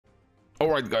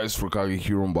Alright guys, RoKage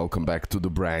here and welcome back to the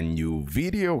brand new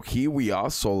video. Here we are,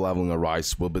 so leveling a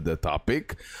rise will be the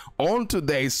topic on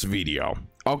today's video.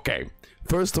 Okay,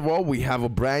 first of all, we have a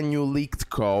brand new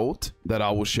leaked code that I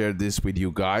will share this with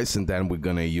you guys, and then we're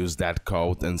gonna use that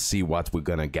code and see what we're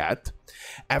gonna get.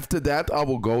 After that, I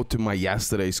will go to my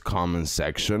yesterday's comment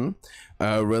section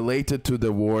related to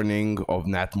the warning of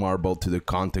NETMARBLE to the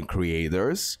content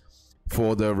creators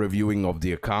for the reviewing of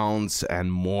the accounts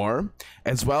and more.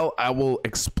 As well, I will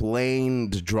explain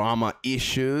the drama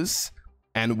issues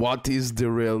and what is the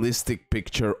realistic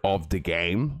picture of the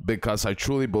game, because I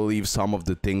truly believe some of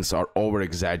the things are over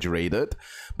exaggerated,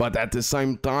 but at the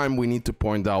same time we need to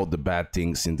point out the bad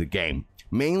things in the game.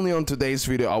 Mainly on today's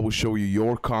video, I will show you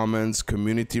your comments,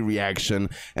 community reaction,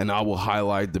 and I will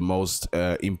highlight the most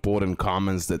important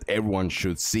comments that everyone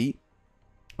should see.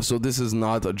 So this is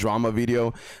not a drama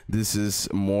video, this is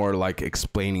more like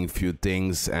explaining a few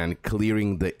things and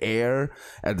clearing the air,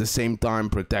 at the same time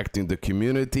protecting the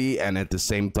community, and at the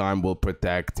same time will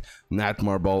protect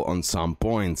NETMARBLE on some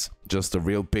points. Just a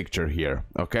real picture here,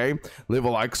 okay? Leave a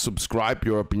like, subscribe,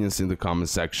 your opinions in the comment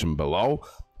section below.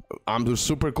 I'm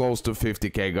super close to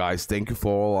 50k guys, thank you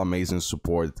for all amazing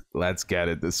support. Let's get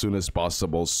it as soon as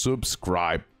possible.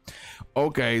 Subscribe.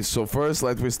 Okay, so first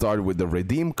let me start with the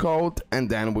redeem code, and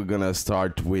then we're gonna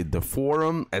start with the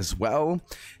forum as well,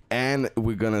 and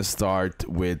we're gonna start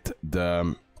with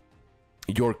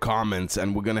your comments,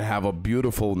 and we're gonna have a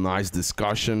beautiful nice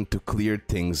discussion to clear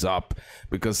things up,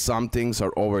 because some things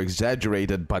are over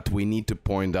exaggerated, but we need to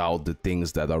point out the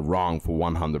things that are wrong for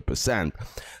 100%.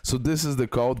 So this is the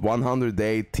code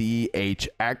 100day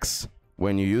THX.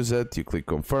 When you use it, you click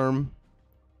confirm.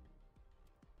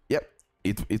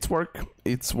 It's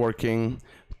working.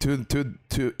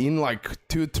 In like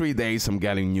 2-3 days I'm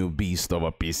getting new beast of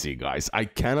a PC, guys. I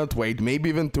cannot wait. Maybe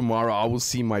even tomorrow I will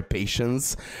see my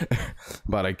patience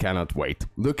but I cannot wait.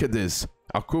 Look at this,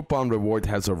 a coupon reward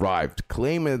has arrived,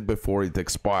 claim it before it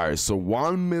expires. So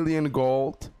 1 million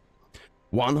gold,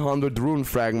 100 rune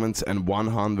fragments, and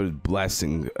 100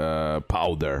 blessing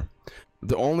powder.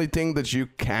 The only thing that you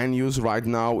can use right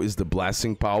now is the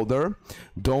blessing powder.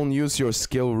 Don't use your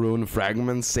skill rune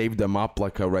fragments, save them up,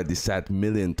 like I already said a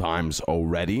million times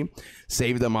already.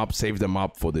 Save them up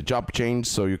for the job change,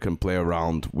 so you can play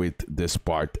around with this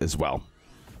part as well.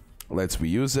 Let's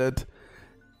reuse it,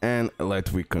 and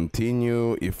let we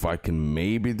continue. If I can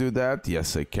maybe do that,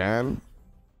 yes I can.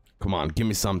 Come on, give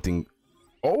me something.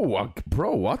 Oh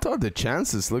bro, what are the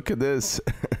chances? Look at this.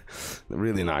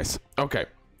 Really nice. Okay,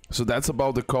 so that's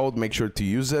about the code, make sure to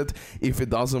use it. If it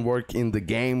doesn't work in the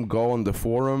game, go on the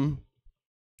forum.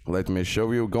 Let me show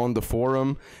you, go on the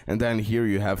forum, and then here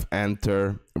you have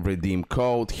enter redeem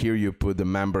code. Here you put the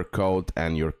member code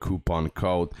and your coupon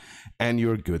code, and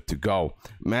you're good to go.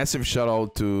 Massive shout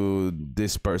out to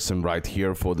this person right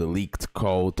here for the leaked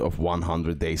code of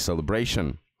 100-day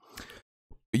celebration.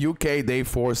 UK day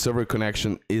 4 server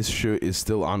connection issue is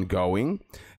still ongoing,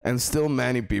 and still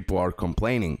many people are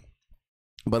complaining.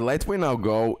 But let me now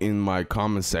go in my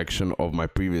comment section of my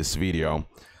previous video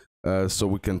so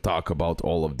we can talk about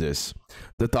all of this.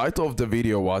 The title of the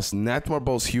video was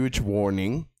NETMARBLE's huge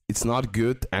warning, it's not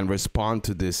good, and respond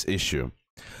to this issue.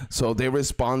 So they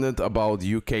responded about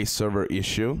UK server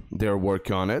issue, they're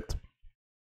working on it.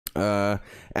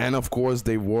 And of course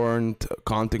they warned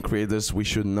content creators we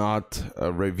should not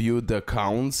review the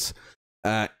accounts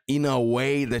in a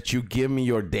way that you give me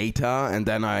your data and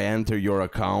then I enter your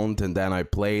account and then I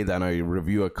play, then I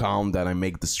review account, then I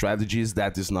make the strategies.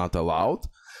 That is not allowed.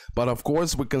 But of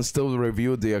course we can still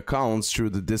review the accounts through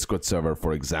the Discord server,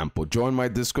 for example. Join my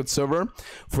Discord server.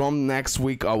 From next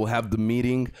week I will have the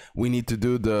meeting. We need to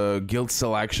do the guild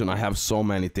selection. I have so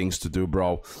many things to do,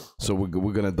 bro. So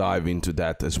we're gonna dive into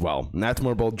that as well.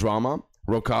 NETMARBLE drama.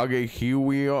 RoKage, here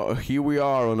we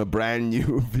are on a brand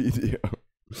new video.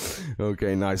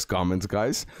 Okay, nice comments,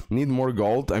 guys. Need more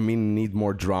gold, I mean need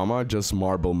more drama, just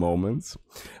marble moments.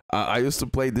 I used to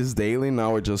play this daily,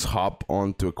 now I just hop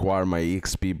on to acquire my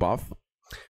EXP buff.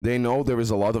 They know there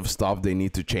is a lot of stuff they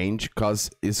need to change, cause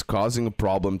it's causing a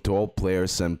problem to all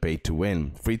players and pay to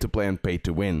win. Free to play and pay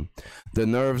to win. The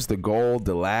nerves, the gold,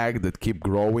 the lag that keep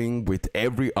growing with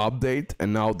every update,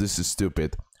 and now this is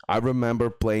stupid. I remember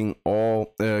playing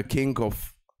all King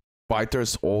of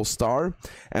Fighters All-Star,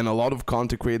 and a lot of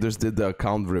content creators did the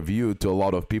account review to a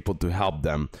lot of people to help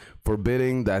them.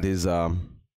 Forbidding, that is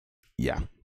yeah.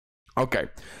 Okay,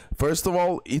 first of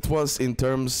all, it was in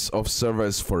terms of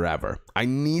servers forever. I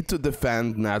need to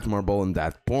defend NETMARBLE on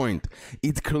that point.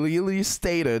 It clearly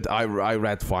stated, I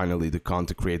read finally the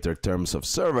content creator terms of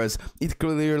service, it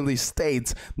clearly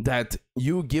states that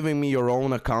you giving me your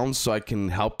own account so I can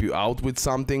help you out with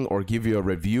something or give you a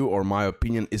review or my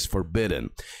opinion is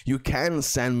forbidden. You can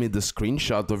send me the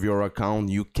screenshot of your account,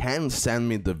 you can send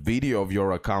me the video of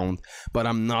your account, but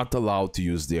I'm not allowed to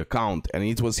use the account, and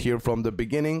it was here from the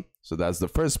beginning. So that's the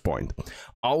first point.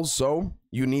 Also,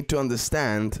 you need to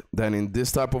understand that in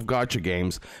this type of gacha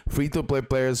games, free-to-play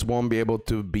players won't be able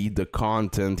to beat the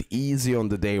content easy on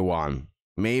the day one.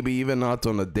 Maybe even not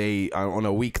on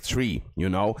a week 3, you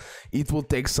know. It will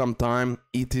take some time.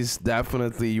 It is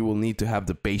definitely, you will need to have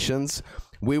the patience.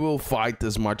 We will fight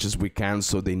as much as we can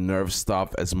so they nerf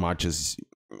stuff as much as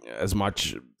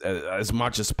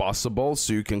possible,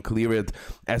 so you can clear it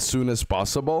as soon as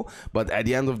possible. But at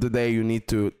the end of the day, you need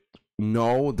to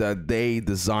know that they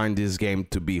designed this game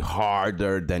to be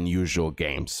harder than usual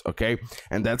games, okay?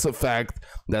 And that's a fact.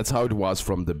 That's how it was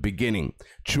from the beginning.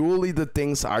 Truly, the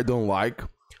things I don't like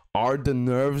are the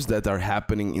nerves that are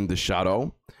happening in the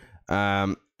shadow,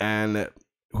 and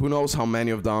who knows how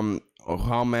many of them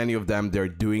they're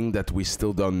doing that we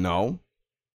still don't know.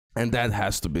 And that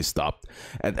has to be stopped.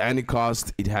 At any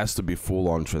cost, it has to be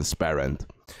full-on transparent.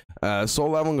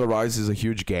 Soul Leveling Arise is a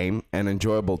huge game and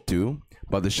enjoyable too,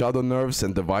 but the shadow nerfs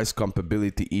and device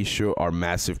compatibility issue are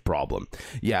massive problem.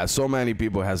 Yeah, so many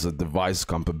people has a device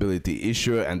compatibility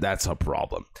issue, and that's a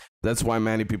problem. That's why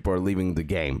many people are leaving the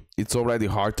game. It's already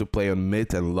hard to play on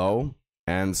mid and low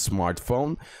and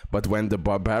smartphone, but when the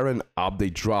Barbarian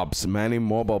update drops, many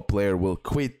mobile player will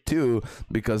quit too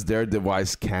because their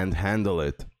device can't handle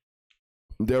it.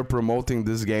 They're promoting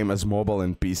this game as mobile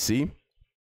and PC,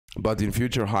 but in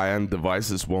future high-end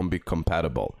devices won't be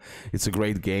compatible. It's a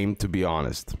great game, to be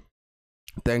honest.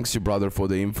 Thanks you, brother, for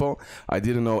the info. I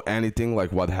didn't know anything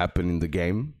like what happened in the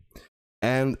game.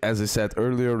 And as I said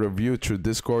earlier, review through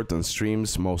Discord and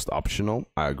streams, most optional.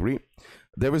 I agree.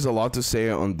 There is a lot to say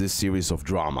on this series of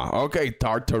drama. Okay,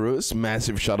 Tartarus,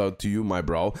 massive shout out to you, my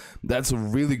bro. That's a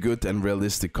really good and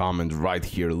realistic comment right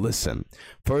here. Listen,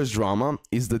 first drama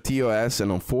is the TOS,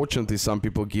 and unfortunately some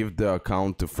people give the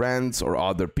account to friends or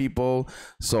other people,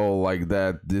 so like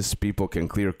that these people can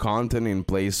clear content in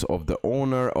place of the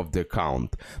owner of the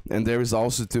account. And there is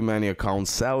also too many account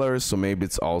sellers, so maybe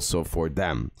it's also for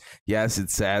them. Yes,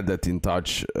 it's sad that in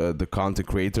touch the content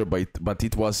creator, but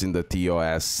it was in the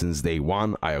TOS since day one.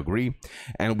 I agree.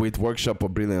 And with Workshop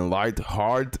of Brilliant Light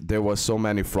hard, there was so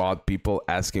many fraud people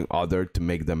asking other to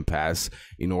make them pass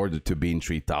in order to be in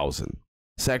 3000.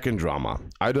 Second drama.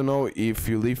 I don't know if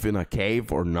you live in a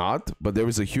cave or not, but there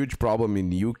is a huge problem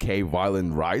in UK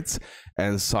violent rights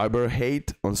and cyber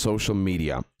hate on social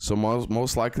media. So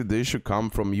most likely the issue come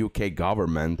from UK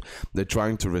government. They're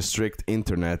trying to restrict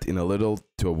internet in a little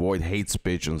to avoid hate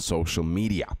speech on social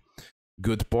media.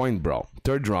 Good point, bro.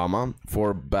 Third drama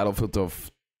for Battlefield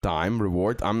of Time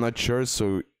reward. I'm not sure,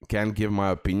 so can't give my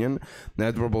opinion.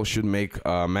 NETMARBLE should make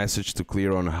a message to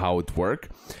clear on how it works.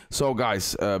 So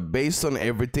guys, based on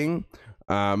everything,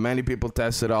 many people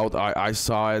tested out. I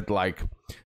saw it like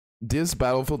this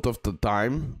Battlefield of the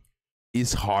Time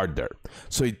is harder.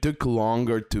 So it took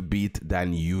longer to beat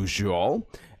than usual.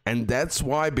 And that's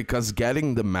why, because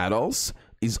getting the medals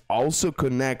is also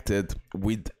connected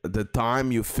with the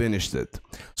time you finished it.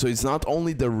 So it's not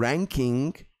only the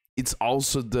ranking, it's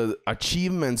also the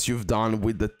achievements you've done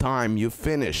with the time you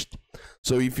finished.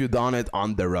 So if you've done it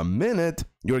under a minute,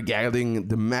 you're getting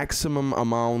the maximum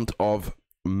amount of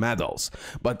medals.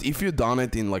 But if you've done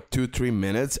it in like 2-3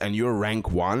 minutes and you're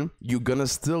rank 1, you're gonna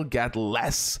still get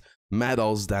less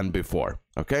medals than before.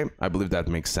 Okay, I believe that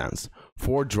makes sense.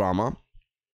 For drama,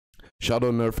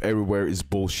 shadow nerf everywhere is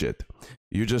bullshit.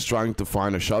 You're just trying to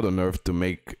find a shadow nerf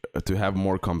to have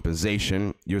more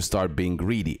compensation. You start being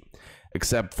greedy.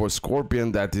 Except for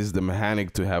Scorpion, that is the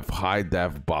mechanic to have high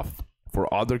dev buff.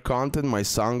 For other content, my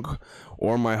Sung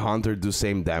or my Hunter do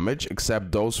same damage,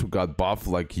 except those who got buff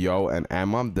like Yo and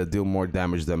Emma that deal more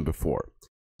damage than before.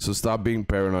 So stop being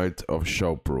paranoid of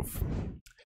show proof.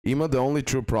 Ima, the only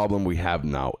true problem we have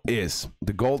now is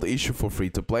the gold issue for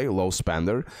free-to-play, low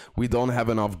spender. We don't have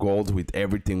enough gold with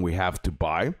everything we have to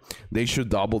buy. They should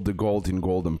double the gold in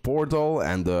Golden Portal,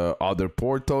 and the other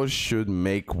portals should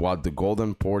make what the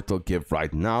Golden Portal give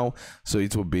right now, so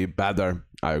it will be better.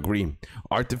 I agree.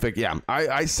 Artifact, yeah,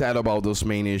 I said about those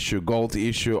main issue, gold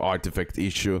issue, artifact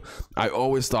issue. I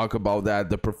always talk about that.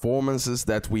 The performances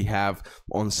that we have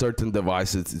on certain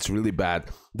devices, it's really bad.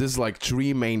 There's like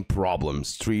three main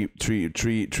problems. Three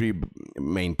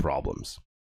main problems.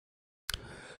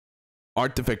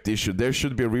 Artifact issue. There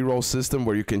should be a reroll system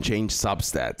where you can change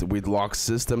substat. With lock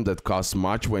system that costs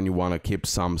much when you want to keep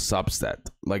some substat.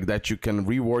 Like that you can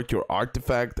rework your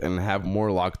artifact and have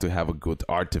more luck to have a good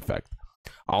artifact.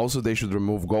 Also, they should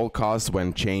remove gold cost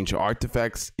when change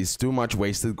artifacts. Is too much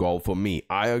wasted gold for me.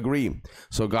 I agree.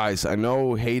 So guys, I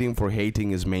know hating for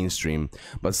hating is mainstream,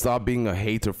 but stop being a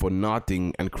hater for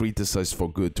nothing and criticize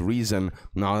for good reason,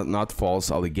 not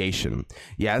false allegation.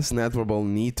 Yes, NETMARBLE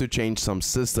need to change some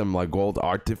system like gold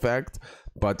artifact,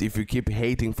 but if you keep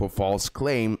hating for false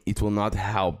claim, it will not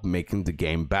help making the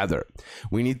game better.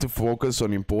 We need to focus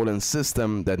on important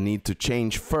systems that need to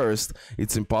change first.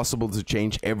 It's impossible to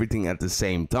change everything at the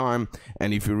same time,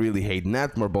 and if you really hate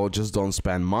NETMARBLE, just don't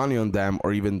spend money on them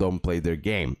or even don't play their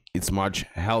game. It's much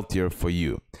healthier for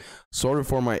you. Sorry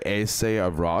for my essay I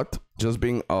wrote, just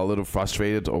being a little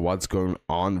frustrated of what's going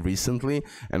on recently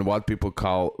and what people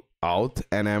call out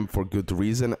NM for good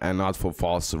reason and not for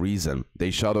false reason.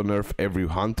 They shadow nerf every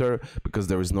hunter because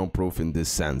there is no proof in this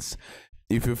sense.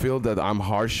 If you feel that I'm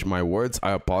harsh my words,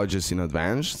 I apologize in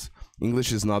advance.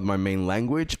 English is not my main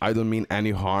language. I don't mean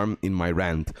any harm in my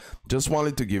rant. Just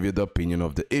wanted to give you the opinion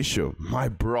of the issue. My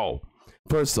bro.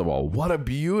 First of all, what a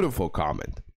beautiful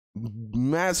comment.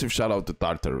 Massive shout out to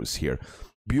Tartarus here.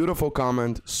 Beautiful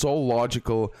comment, so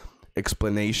logical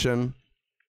explanation.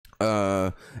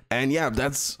 And yeah,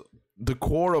 that's the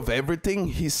core of everything.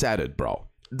 He said it, bro.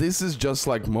 This is just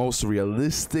like most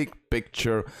realistic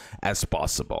picture as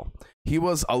possible. He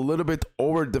was a little bit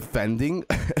over defending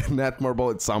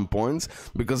NETMARBLE at some points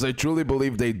because I truly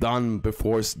believe they done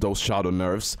before those shadow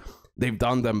nerfs. They've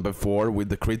done them before with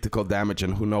the critical damage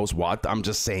and who knows what. I'm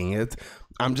just saying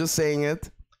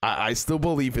it. I still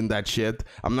believe in that shit.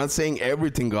 I'm not saying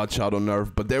everything got shadow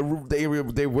nerfed, but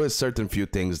there were certain few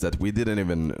things that we didn't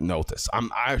even notice.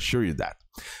 I assure you that.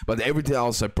 But everything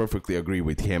else, I perfectly agree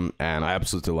with him, and I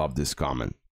absolutely love this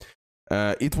comment.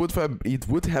 It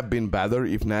would have been better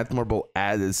if NETMARBLE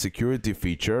added a security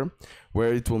feature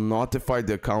where it will notify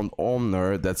the account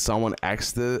owner that someone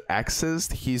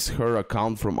accessed his/her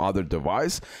account from other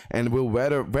device and will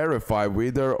verify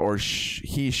whether or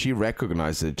she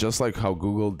recognized it, just like how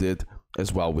Google did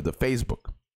as well with the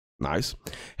Facebook. Nice.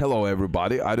 Hello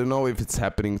everybody. I don't know if it's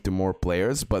happening to more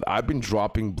players, but I've been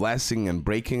dropping blessing and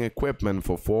breaking equipment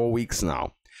for 4 weeks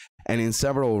now. And in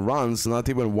several runs, not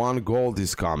even 1 gold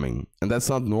is coming. And that's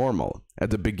not normal. At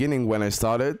the beginning when I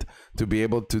started to be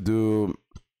able to do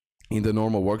in the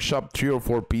normal workshop, 3 or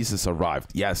 4 pieces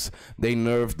arrived. Yes, they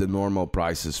nerfed the normal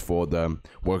prices for the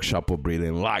workshop of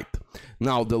Brilliant Light.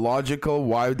 Now, the logical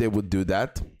why they would do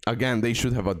that, again, they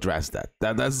should have addressed that.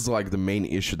 That's like the main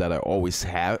issue that I always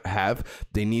have.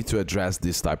 They need to address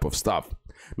this type of stuff.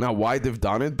 Now, why they've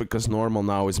done it? Because normal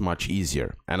now is much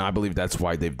easier. And I believe that's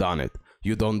why they've done it.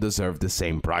 You don't deserve the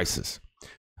same prices.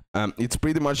 It's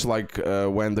pretty much like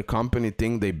when the company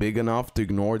think they big enough to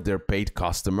ignore their paid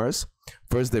customers.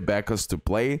 First they back us to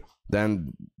play,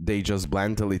 then they just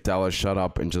blandly tell us shut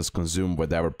up and just consume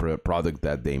whatever product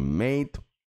that they made.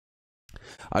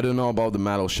 I don't know about the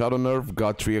Metal Shadow Nerf.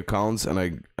 Got 3 accounts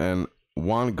and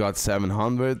one got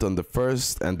 700 on the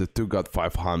first and the 2 got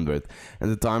 500, and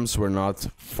the times were not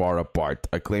far apart.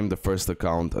 I claimed the first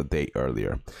account a day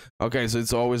earlier. Okay, so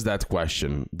it's always that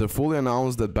question. They fully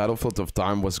announced that Battlefield of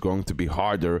Time was going to be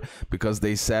harder because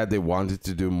they said they wanted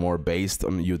to do more based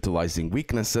on utilizing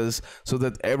weaknesses so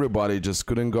that everybody just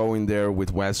couldn't go in there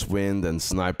with West Wind and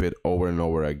snipe it over and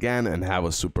over again and have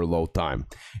a super low time.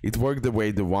 It worked the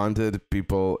way they wanted,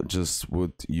 people just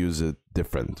would use it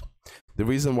different. The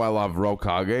reason why I love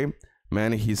RoKage,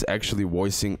 man, he's actually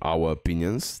voicing our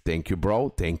opinions. Thank you, bro.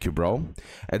 Thank you, bro.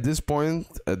 At this point,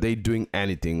 they doing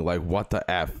anything. Like, what the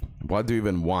F? What do you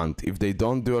even want? If they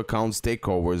don't do accounts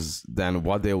takeovers, then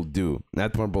what they'll do?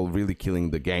 NETMARBLE really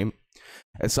killing the game.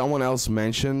 As someone else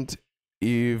mentioned,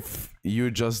 if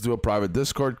you just do a private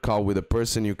Discord call with a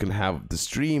person, you can have the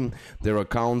stream, their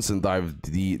accounts, and dive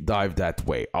that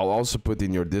way. I'll also put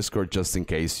in your Discord just in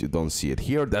case you don't see it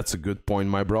here. That's a good point,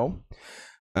 my bro.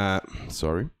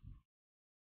 Sorry.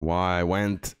 Why I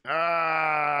went...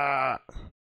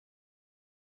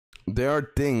 There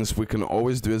are things we can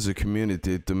always do as a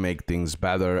community to make things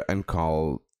better and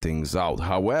call things out.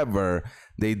 However,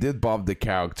 they did buff the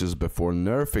characters before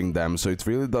nerfing them, so it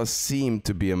really does seem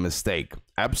to be a mistake.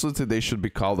 Absolutely, they should be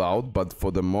called out, but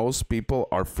for the most people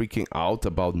are freaking out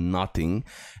about nothing,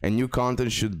 and new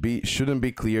content shouldn't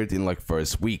be cleared in like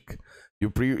first week.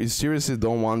 You seriously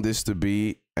don't want this to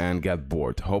be and get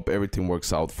bored. Hope everything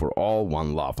works out for all.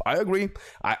 One love. I agree.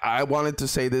 I wanted to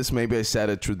say this. Maybe I said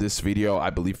it through this video.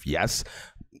 I believe yes.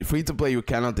 Free to play, you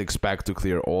cannot expect to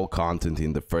clear all content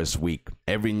in the first week.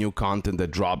 Every new content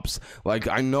that drops, like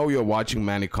I know you're watching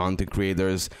many content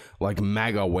creators like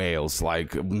mega whales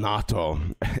like Nato.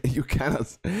 You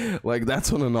cannot, like,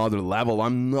 that's on another level.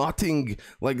 I'm nothing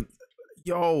like,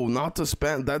 Yo, not to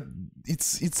spend that,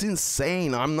 it's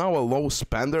insane. I'm now a low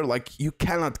spender. Like, you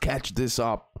cannot catch this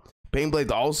up.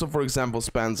 Painblade also, for example,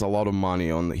 spends a lot of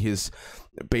money on his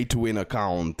pay-to-win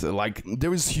account. Like,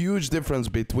 there is huge difference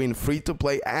between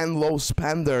free-to-play and low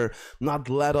spender, not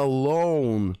let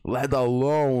alone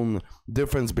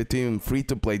difference between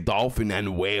free-to-play Dolphin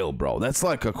and Whale, bro. That's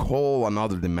like a whole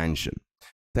another dimension.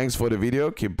 Thanks for the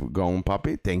video. Keep going,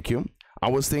 puppy. Thank you. I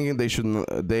was thinking they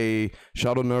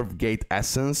shadow nerf gate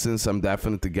essence, since I'm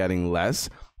definitely getting less.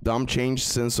 Dumb change,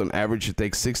 since on average it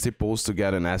takes 60 pulls to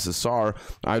get an SSR.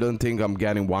 I don't think I'm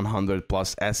getting 100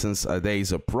 plus essence a day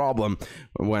is a problem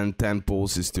when 10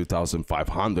 pulls is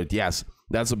 2500. Yes,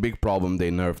 that's a big problem.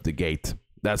 They nerfed the gate.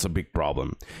 That's a big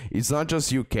problem. It's not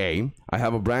just UK. I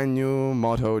have a brand new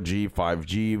Moto G5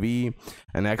 GV,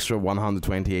 an extra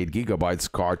 128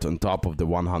 gigabytes card on top of the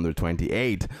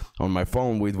 128 on my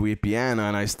phone with VPN,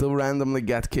 and I still randomly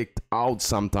get kicked out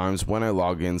sometimes when I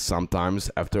log in,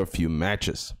 sometimes after a few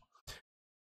matches.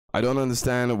 I don't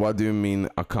understand, what do you mean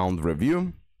account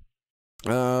review?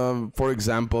 For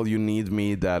example, you need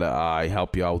me that I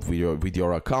help you out with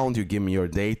your account. You give me your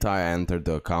data, I enter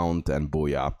the account, and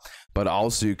booyah. But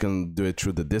also you can do it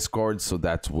through the Discord, so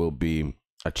that will be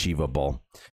achievable.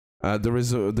 The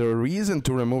reason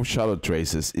to remove shadow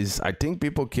traces is I think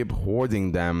people keep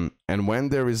hoarding them, and when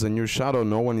there is a new shadow,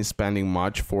 no one is spending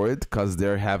much for it because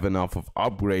they have enough of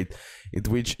upgrade,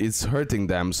 which is hurting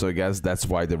them. So I guess that's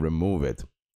why they remove it.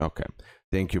 Okay.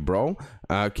 Thank you, bro.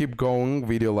 Keep going.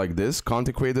 Video like this.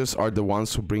 Content creators are the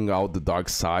ones who bring out the dark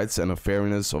sides and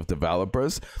unfairness of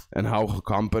developers and how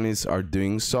companies are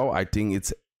doing so. I think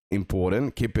it's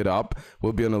important. Keep it up.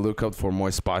 We'll be on the lookout for more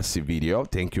spicy video.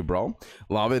 Thank you, bro.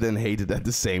 Love it and hate it at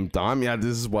the same time. Yeah,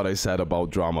 this is what I said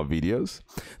about drama videos.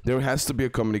 There has to be a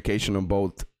communication on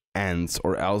both ends,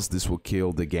 or else this will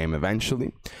kill the game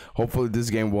eventually. Hopefully this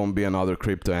game won't be another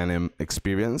crypto anime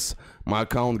experience. My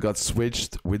account got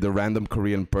switched with a random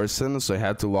Korean person, so I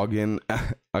had to log in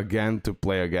again to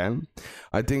play again.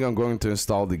 I think I'm going to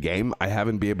install the game. I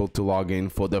haven't been able to log in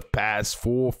for the past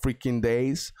 4 freaking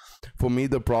days. For me,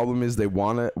 the problem is they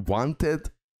wanted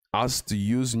us to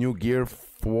use new gear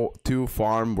to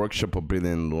farm Workshop of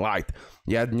Brilliant Light.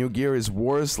 Yet new gear is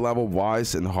worse level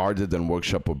wise and harder than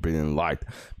Workshop of Brilliant Light.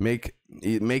 Make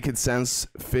it sense.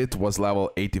 Fit was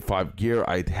level 85 gear.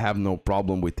 I'd have no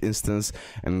problem with instance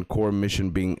and core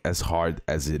mission being as hard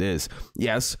as it is.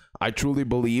 Yes, I truly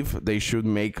believe they should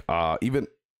make even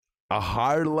a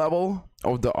higher level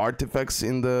of the artifacts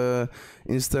in the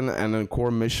instant and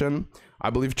core mission. I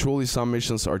believe truly some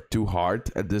missions are too hard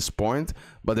at this point,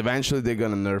 but eventually they're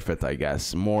gonna nerf it, I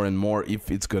guess, more and more if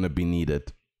it's gonna be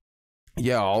needed.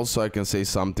 Yeah, also I can say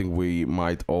something we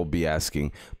might all be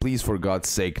asking. Please, for God's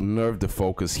sake, nerf the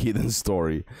focus hidden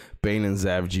story. Pain and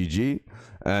Zav GG.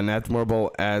 NETMARBLE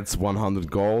adds 100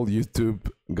 gold. YouTube,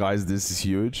 guys, this is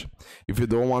huge. If you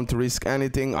don't want to risk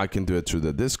anything, I can do it through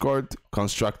the Discord.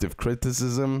 Constructive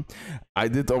criticism. I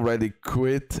did already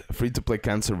quit. Free-to-play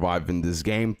can't survive in this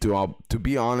game. To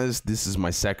be honest, this is my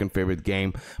second favorite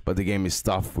game, but the game is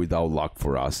tough without luck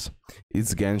for us.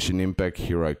 It's Genshin Impact,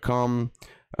 here I come.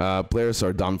 Players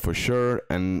are done for sure.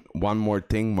 And one more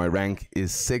thing, my rank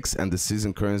is 6 and the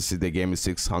season currency the game is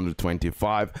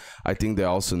 625. I think they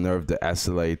also nerfed the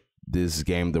SLA this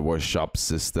game, the workshop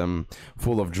system,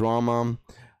 full of drama.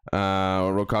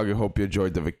 RoKage, hope you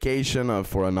enjoyed the vacation.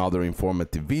 For another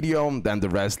informative video, then the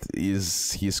rest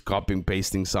is he's copying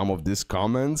pasting some of these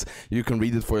comments. You can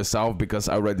read it for yourself because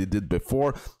I already did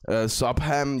before.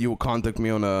 Subham, you contact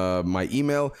me on my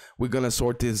email. We're gonna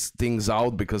sort these things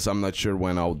out because I'm not sure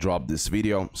when I'll drop this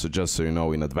video, so just so you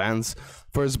know in advance.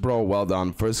 First, bro, well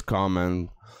done. First comment.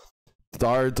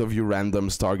 Start of you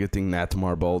randoms targeting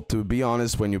NETMARBLE. To be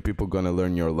honest, when you people gonna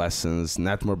learn your lessons,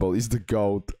 NETMARBLE is the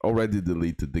GOAT. Already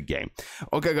deleted the game.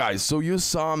 Okay, guys, so you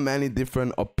saw many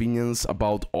different opinions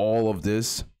about all of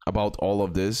this.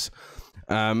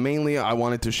 Mainly, I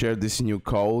wanted to share this new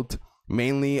code.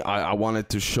 Mainly, I wanted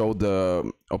to show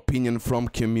the opinion from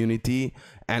community,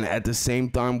 and at the same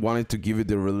time, wanted to give you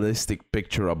the realistic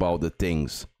picture about the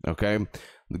things. Okay,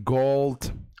 the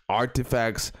gold,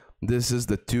 artifacts. This is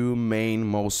the two main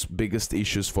most biggest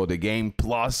issues for the game,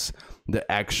 plus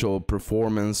the actual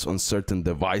performance on certain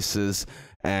devices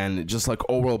and just like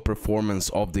overall performance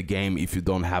of the game. If you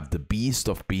don't have the beast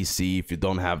of PC, if you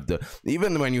don't have the,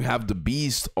 even when you have the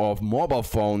beast of mobile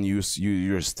phone,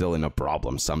 you're still in a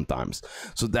problem sometimes.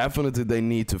 So definitely they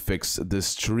need to fix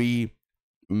these 3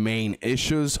 main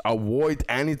issues. Avoid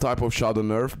any type of shadow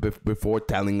nerf before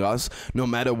telling us. No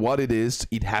matter what it is,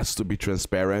 it has to be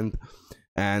transparent.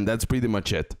 And that's pretty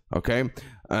much it. Okay,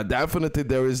 Definitely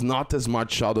there is not as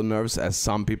much shadow nerfs as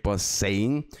some people are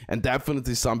saying, and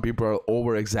definitely some people are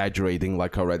over exaggerating,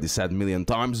 like I already said a million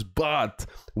times, but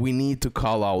we need to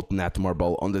call out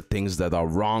NETMARBLE on the things that are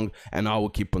wrong, and I will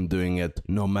keep on doing it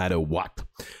no matter what.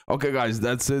 Okay guys,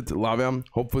 that's it. Love ya.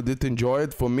 Hope you did enjoy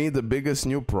it. For me, the biggest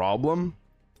new problem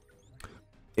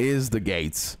is the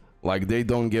gates. Like, they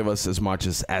don't give us as much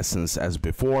as essence as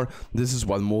before. This is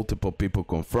what multiple people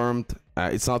confirmed.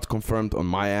 It's not confirmed on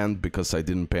my end because I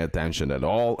didn't pay attention at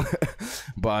all.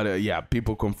 But yeah,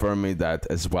 people confirm me that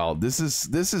as well. This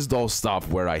is those stuff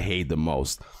where I hate the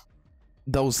most.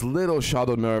 Those little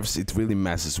shadow nerfs, it really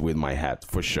messes with my head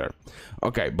for sure.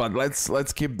 Okay, but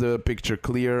let's keep the picture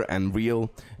clear and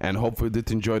real, and hopefully you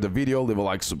did enjoy the video. Leave a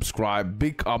like, subscribe.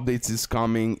 Big updates is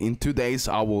coming in 2 days.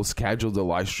 I will schedule the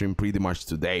live stream pretty much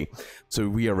today, so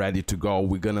we are ready to go.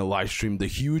 We're gonna live stream the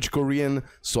huge Korean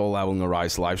Soul Leveling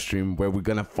Arise live stream where we're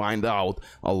gonna find out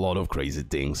a lot of crazy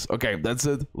things. Okay, that's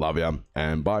it. Love ya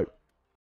and bye.